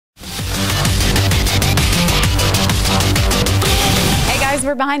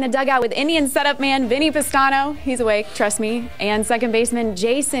we're behind the dugout with Indian setup man Vinnie Pestano. He's awake, trust me. And second baseman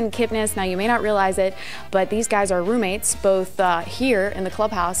Jason Kipnis. Now, you may not realize it, but these guys are roommates, both here in the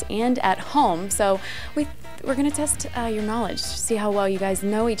clubhouse and at home. So we're going to test your knowledge, see how well you guys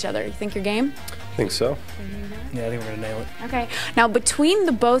know each other. You think you're game? I think so. Yeah, I think we're going to nail it. Okay. Now, between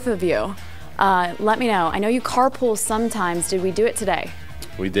the both of you, let me know. I know you carpool sometimes. Did we do it today?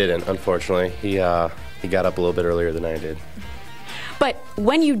 We didn't, unfortunately. He got up a little bit earlier than I did. But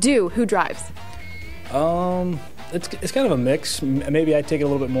when you do, who drives? It's kind of a mix. Maybe I take it a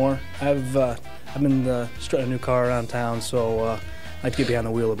little bit more. I've been strutting a new car around town, so I like to get behind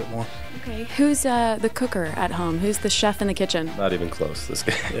the wheel a bit more. Okay. Who's the cooker at home? Who's the chef in the kitchen? Not even close, this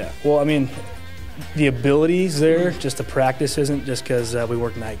guy. Yeah. Well, I mean, the ability's there, just the practice isn't, just because we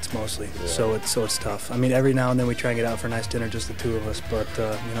work nights mostly. Yeah. So it's tough. I mean, every now and then we try and get out for a nice dinner, just the two of us, but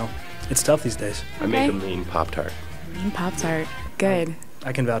you know, it's tough these days. I make a mean Pop-Tart. Mean Pop-Tart. Good.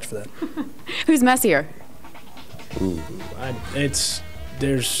 I can vouch for that. Who's messier? Ooh.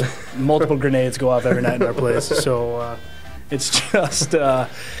 There's multiple grenades go off every night in our place, so it's just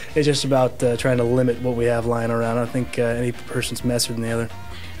about trying to limit what we have lying around. I don't think any person's messier than the other.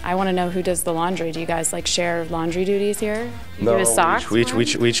 I want to know who does the laundry. Do you guys like share laundry duties here? You No, do his socks we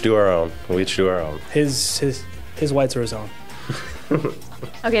each do our own. We each do our own. His whites are his own.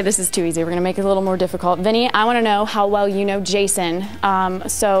 Okay, this is too easy. We're going to make it a little more difficult. Vinny, I want to know how well you know Jason.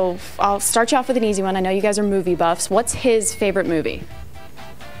 So I'll start you off with an easy one. I know you guys are movie buffs. What's his favorite movie?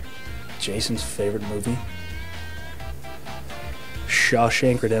 Jason's favorite movie?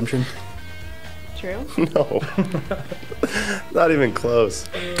 Shawshank Redemption. True? No. Not even close.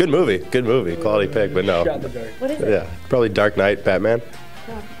 Good movie. Quality pick, but no. Shot in the dark. What is it? Yeah, probably Dark Knight, Batman.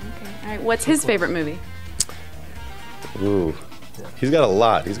 Oh, okay. All right. What's his favorite movie? Ooh. He's got a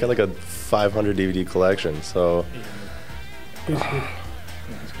lot. He's got like a 500 DVD collection, so I'm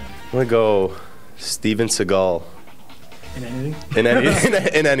gonna go Steven Seagal. In anything?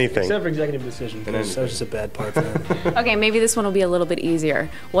 In anything. Except for Executive Decision. That was just a bad part for him. Okay, maybe this one will be a little bit easier.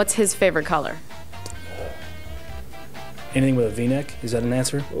 What's his favorite color? Anything with a V-neck? Is that an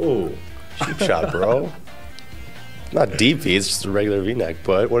answer? Ooh, cheap shot, bro. Not deep V, it's just a regular V-neck.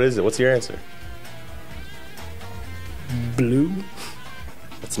 But what is it? What's your answer? Blue?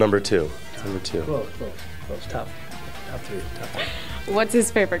 That's number two. Number two. Close. Top three. What's his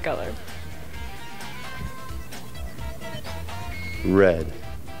favorite color? Red.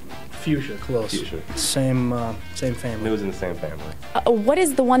 Fuchsia. Close. Fuchsia. Same family. It was in the same family. What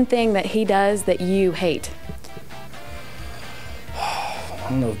is the one thing that he does that you hate? I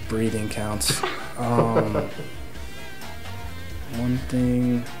don't know if breathing counts. One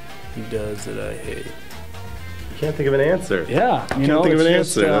thing he does that I hate. You can't think of an answer. Yeah, you know, Can't think of an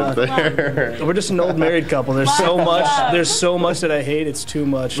it's answer. just, There. we're just an old married couple. There's so much. There's so much that I hate. It's too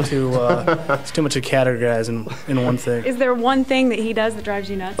much to categorize in one thing. Is there one thing that he does that drives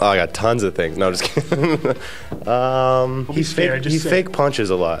you nuts? Oh, I got tons of things. No, just kidding. He fake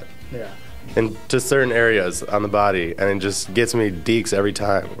punches a lot. Yeah. Into certain areas on the body, and it just gets me deeks every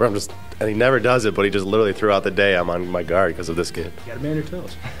time. And he never does it, but he just literally throughout the day I'm on my guard because of this kid. You gotta be on your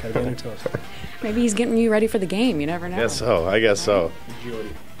toes. Maybe he's getting you ready for the game. You never know. I guess so.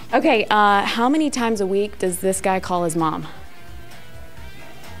 Agility. Okay, how many times a week does this guy call his mom?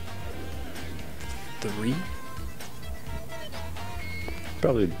 3?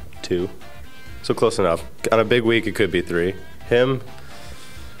 Probably 2. So close enough. On a big week, it could be 3. Him,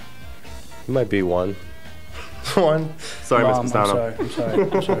 it might be 1. 1. Sorry, Mom, Mr. Pestano.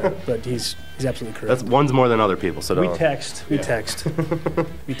 I'm sorry. But he's absolutely correct. One's more than other people, so don't. We text.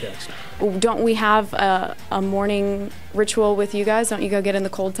 Don't we have a morning ritual with you guys? Don't you go get in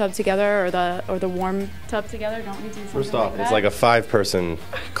the cold tub together or the warm tub together? Don't we do something First off, like it's that? like a 5-person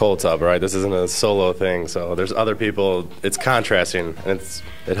cold tub, right? This isn't a solo thing, so there's other people. It's contrasting, and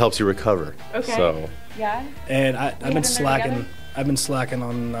it helps you recover. Okay. So. Yeah. And I've been slacking. I've been slacking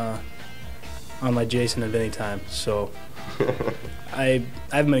on my Jason and Vinny time, so I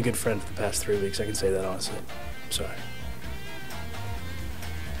haven't been a good friend for the past 3 weeks. I can say that honestly. I'm sorry.